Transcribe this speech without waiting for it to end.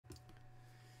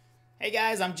Hey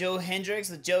guys, I'm Joe Hendricks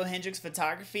with Joe Hendricks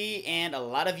Photography, and a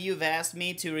lot of you have asked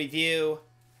me to review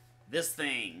this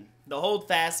thing, the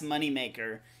Holdfast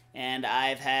Moneymaker, and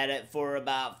I've had it for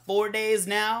about 4 days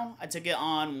now. I took it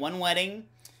on one wedding,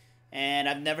 and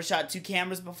I've never shot two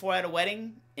cameras before at a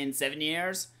wedding in 7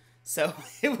 years, so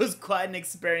it was quite an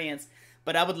experience.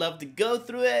 But I would love to go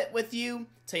through it with you,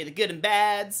 tell you the good and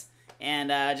bads,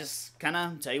 and just kind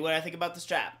of tell you what I think about the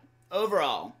strap.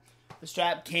 Overall, the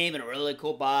strap came in a really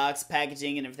cool box,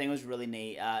 packaging and everything was really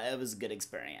neat. It was a good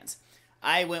experience.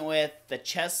 I went with the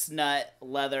chestnut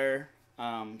leather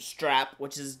strap,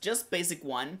 which is just basic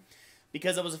one,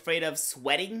 because I was afraid of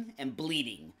sweating and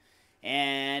bleeding.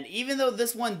 And even though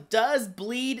this one does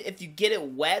bleed if you get it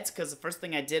wet, because the first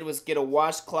thing I did was get a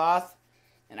washcloth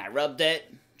and I rubbed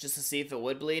it just to see if it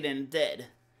would bleed, and it did.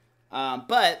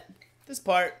 But this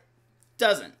part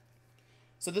doesn't.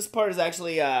 So this part is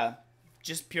actually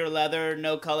just pure leather,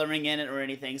 no coloring in it or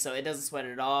anything, so it doesn't sweat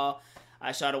at all.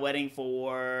 I shot a wedding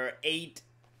for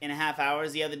 8.5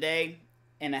 hours the other day,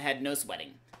 and I had no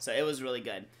sweating, so it was really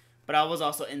good. But I was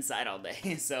also inside all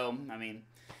day, so, I mean,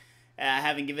 I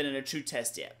haven't given it a true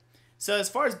test yet. So as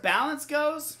far as balance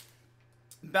goes,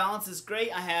 balance is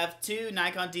great. I have two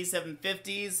Nikon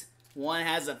D750s. One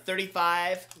has a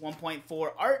 35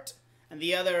 1.4 art, and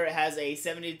the other has a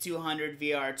 70-200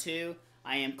 VR2.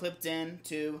 I am clipped in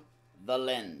to the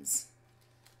lens,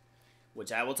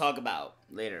 which I will talk about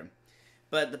later.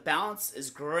 But the balance is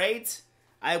great.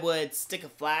 I would stick a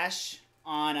flash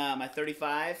on my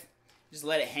 35, just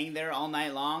let it hang there all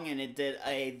night long, and it did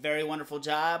a very wonderful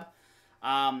job.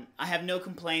 I have no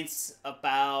complaints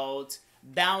about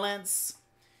balance,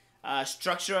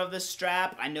 structure of this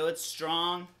strap. I know it's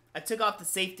strong. I took off the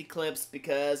safety clips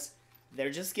because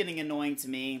they're just getting annoying to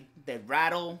me. They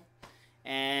rattle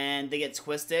and they get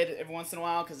twisted every once in a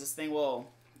while because this thing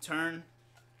will turn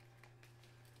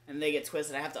and they get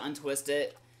twisted. I have to untwist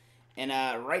it. And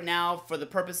right now, for the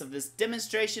purpose of this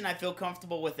demonstration, I feel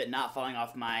comfortable with it not falling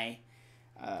off my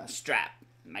strap.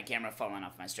 My camera falling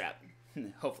off my strap.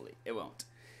 Hopefully, it won't.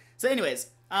 So anyways,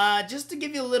 just to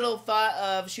give you a little thought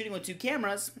of shooting with two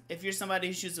cameras, if you're somebody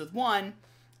who shoots with one,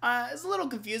 it's a little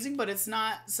confusing, but it's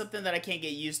not something that I can't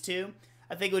get used to.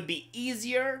 I think it would be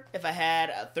easier if I had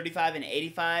a 35 and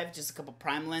 85, just a couple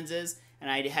prime lenses, and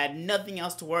I had nothing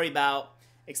else to worry about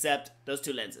except those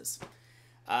two lenses,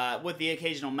 with the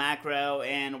occasional macro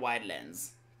and wide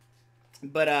lens.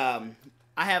 But I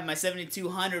have my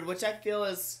 70-200, which I feel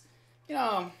is, you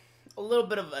know, a little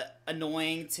bit of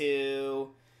annoying to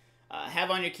have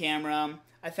on your camera.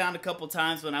 I found a couple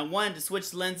times when I wanted to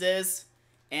switch lenses,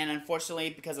 and unfortunately,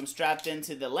 because I'm strapped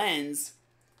into the lens,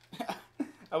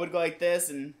 I would go like this,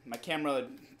 and my camera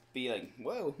would be like,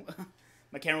 whoa.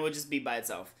 My camera would just be by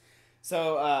itself.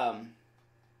 So,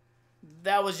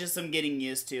 that was just some getting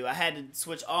used to. I had to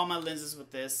switch all my lenses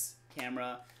with this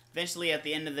camera. Eventually, at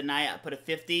the end of the night, I put a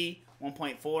 50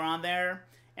 1.4 on there,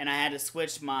 and I had to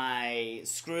switch my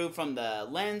screw from the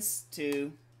lens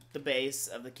to the base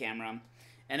of the camera,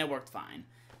 and it worked fine.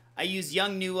 I use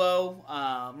Yongnuo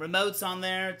remotes on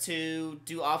there to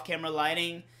do off-camera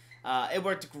lighting. It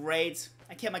worked great.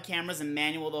 I kept my cameras in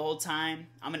manual the whole time.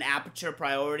 I'm an aperture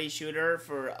priority shooter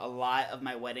for a lot of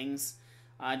my weddings,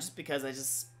 just because I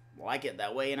just like it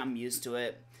that way and I'm used to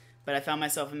it. But I found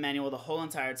myself in manual the whole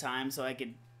entire time so I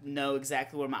could know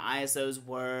exactly where my ISOs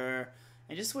were,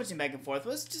 and just switching back and forth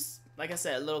was just, like I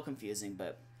said, a little confusing,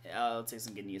 but it'll take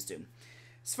some getting used to.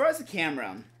 As far as the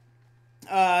camera,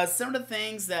 some of the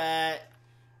things that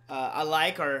I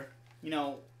like are, you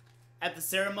know, at the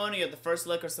ceremony or the first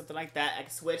look or something like that, I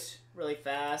can switch really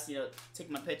fast, you know,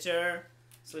 take my picture,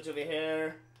 switch over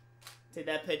here, take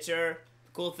that picture.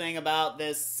 The cool thing about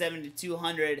this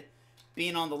 70-200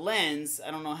 being on the lens,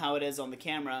 I don't know how it is on the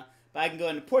camera, but I can go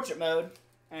into portrait mode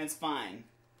and it's fine.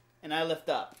 And I lift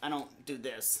up. I don't do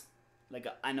this like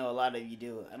I know a lot of you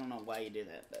do. I don't know why you do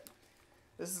that, but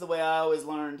this is the way I always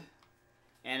learned,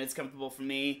 and it's comfortable for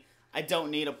me. I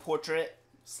don't need a portrait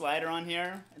slider on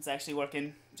here. It's actually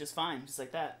working just fine, just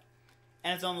like that.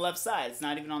 And it's on the left side. It's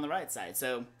not even on the right side.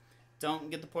 So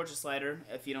don't get the portrait slider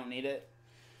if you don't need it.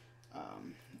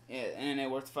 And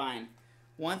it worked fine.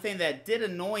 One thing that did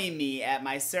annoy me at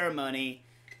my ceremony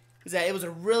is that it was a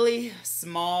really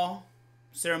small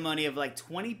ceremony of like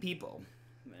 20 people.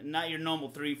 Not your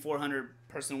normal 300-400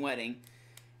 person wedding.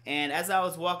 And as I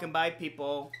was walking by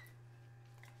people,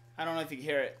 I don't know if you can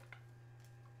hear it,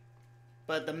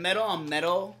 but the metal on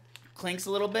metal clinks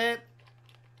a little bit.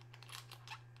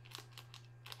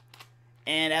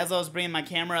 And as I was bringing my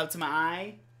camera up to my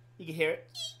eye, you could hear it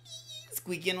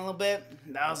squeaking a little bit.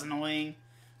 That was annoying,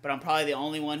 but I'm probably the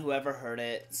only one who ever heard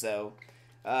it. So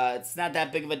It's not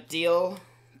that big of a deal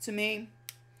to me.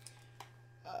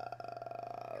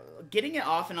 Getting it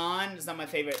off and on is not my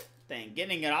favorite thing.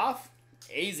 Getting it off,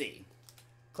 easy.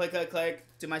 Click, click, click,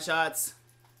 do my shots.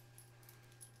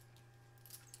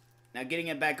 Now getting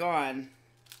it back on,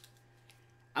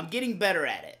 I'm getting better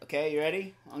at it, okay? You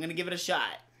ready? I'm going to give it a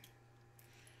shot.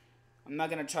 I'm not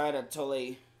going to try to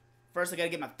totally... First, I got to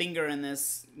get my finger in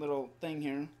this little thing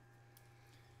here.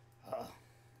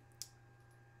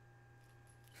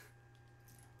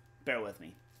 Bear with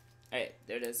me. Hey,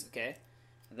 there it is, okay?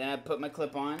 And then I put my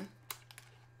clip on.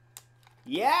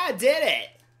 Yeah, I did it!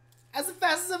 That's the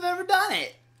fastest I've ever done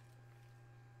it.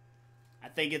 I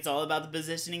think it's all about the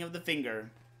positioning of the finger.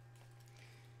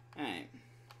 Alright.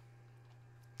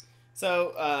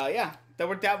 So, yeah, that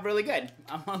worked out really good.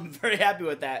 I'm very happy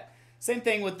with that. Same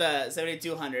thing with the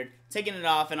 7200. Taking it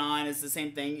off and on is the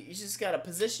same thing. You just gotta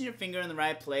position your finger in the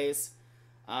right place,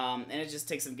 and it just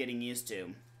takes some getting used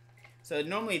to. So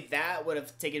normally that would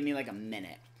have taken me like a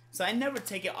minute. So I never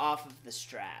take it off of the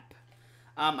strap.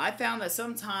 I found that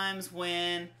sometimes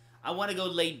when I want to go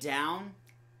lay down,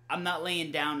 I'm not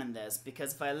laying down in this,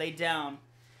 because if I lay down,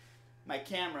 my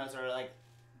cameras are like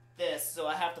this, so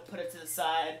I have to put it to the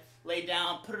side, lay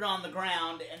down, put it on the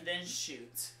ground, and then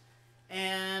shoot.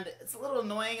 And it's a little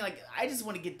annoying. Like, I just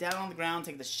want to get down on the ground,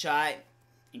 take the shot,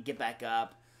 and get back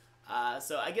up.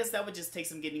 So I guess that would just take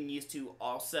some getting used to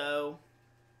also.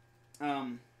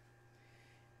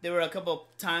 There were a couple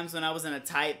times when I was in a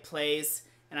tight place,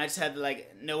 and I just had to,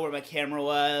 like, know where my camera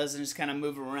was and just kind of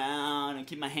move around and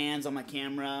keep my hands on my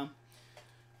camera.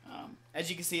 As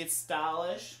you can see, it's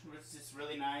stylish, which is just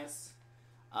really nice.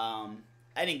 I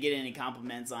didn't get any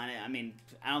compliments on it. I mean,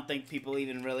 I don't think people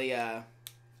even really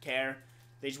care.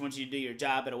 They just want you to do your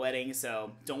job at a wedding,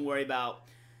 so don't worry about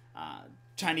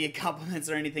trying to get compliments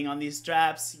or anything on these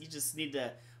straps. You just need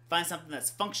to find something that's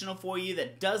functional for you,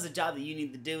 that does the job that you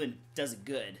need to do and does it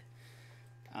good.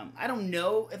 I don't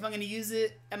know if I'm going to use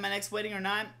it at my next wedding or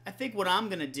not. I think what I'm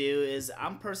going to do is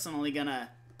I'm personally going to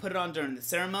put it on during the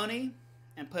ceremony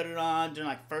and put it on during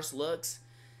like first looks,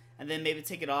 and then maybe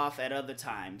take it off at other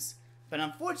times. But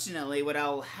unfortunately, what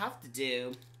I'll have to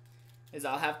do is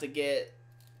I'll have to get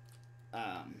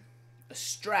a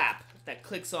strap that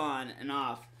clicks on and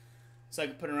off so I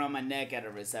can put it around my neck at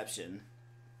a reception.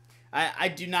 I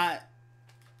do not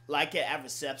like it at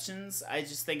receptions. I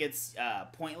just think it's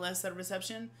pointless at a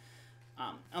reception.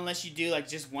 Unless you do like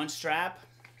just one strap,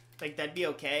 like that'd be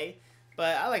okay.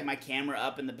 But I like my camera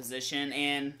up in the position,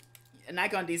 and a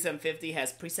Nikon D750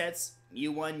 has presets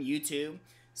U1, U2.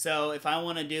 So if I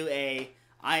want to do a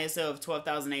ISO of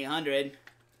 12,800,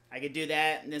 I could do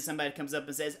that, and then somebody comes up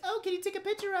and says, "Oh, can you take a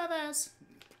picture of us?"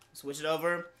 Switch it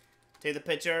over, take the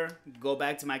picture, go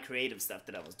back to my creative stuff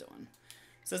that I was doing.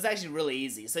 So it's actually really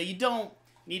easy. So you don't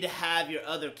need to have your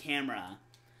other camera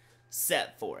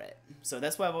set for it. So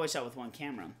that's why I've always shot with one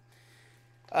camera.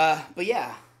 But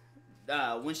yeah,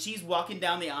 when she's walking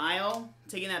down the aisle,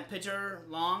 taking that picture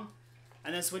long,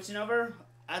 and then switching over,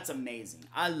 that's amazing.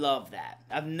 I love that.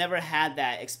 I've never had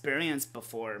that experience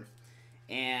before,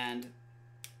 and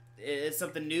it's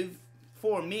something new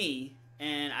for me,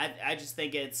 and I just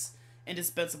think it's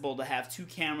indispensable to have two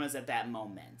cameras at that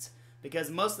moment. Because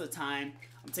most of the time,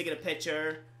 I'm taking a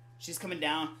picture, she's coming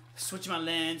down, switching my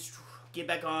lens, get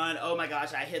back on, oh my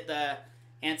gosh, I hit the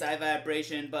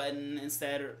anti-vibration button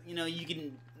instead. Or, you know, you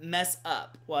can mess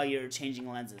up while you're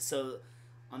changing lenses. So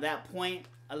on that point,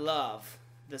 I love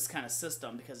this kind of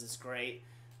system because it's great.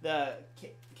 The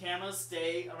cameras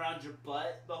stay around your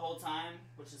butt the whole time,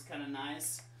 which is kind of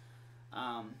nice.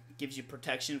 Gives you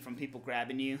protection from people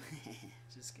grabbing you.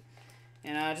 Just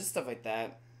stuff like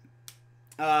that.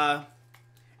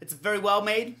 It's a very well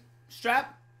made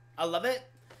strap. I love it.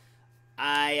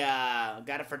 I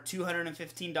got it for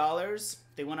 $215.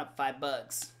 They went up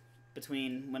 $5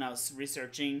 between when I was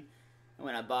researching and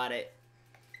when I bought it.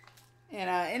 And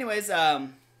anyways,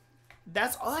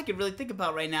 that's all I could really think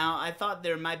about right now. I thought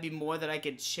there might be more that I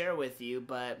could share with you,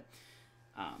 but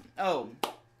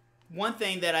one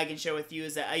thing that I can share with you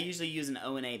is that I usually use an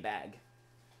O&A bag.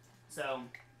 So,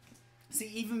 see,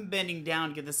 even bending down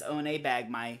to get this O&A bag,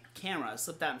 my camera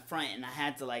slipped out in front, and I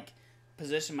had to like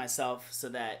position myself so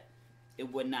that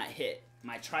it would not hit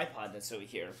my tripod that's over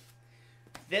here.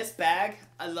 This bag,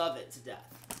 I love it to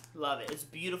death. Love it. It's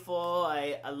beautiful.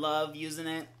 I love using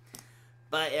it.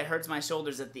 But it hurts my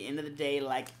shoulders at the end of the day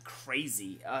like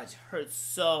crazy. It hurts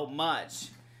so much.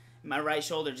 My right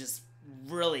shoulder just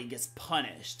really gets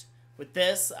punished. With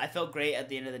this, I felt great at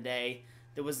the end of the day.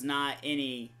 There was not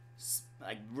any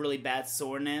like really bad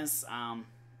soreness.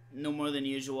 No more than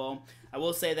usual. I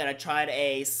will say that I tried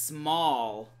a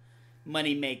small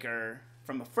Moneymaker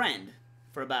from a friend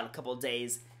for about a couple of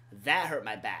days. That hurt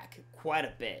my back quite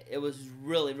a bit. It was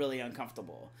really, really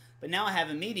uncomfortable. But now I have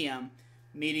a medium.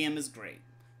 Medium is great.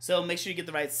 So make sure you get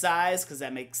the right size, because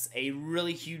that makes a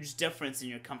really huge difference in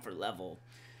your comfort level.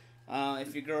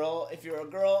 If you're a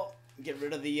girl, get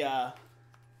rid of the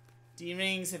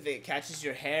D-rings if it catches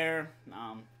your hair.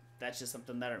 That's just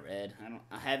something that I read.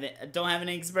 I don't have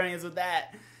any experience with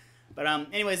that. But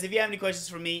anyways, if you have any questions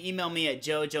for me, email me at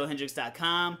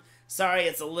joehendricks.com. Sorry,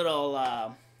 it's a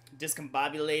little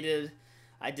discombobulated.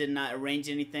 I did not arrange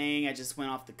anything. I just went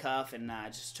off the cuff and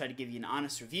just tried to give you an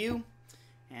honest review.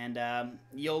 And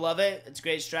you'll love it. It's a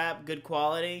great strap, good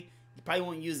quality. You probably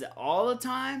won't use it all the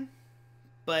time,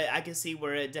 but I can see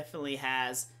where it definitely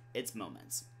has its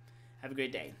moments. Have a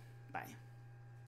great day. Bye.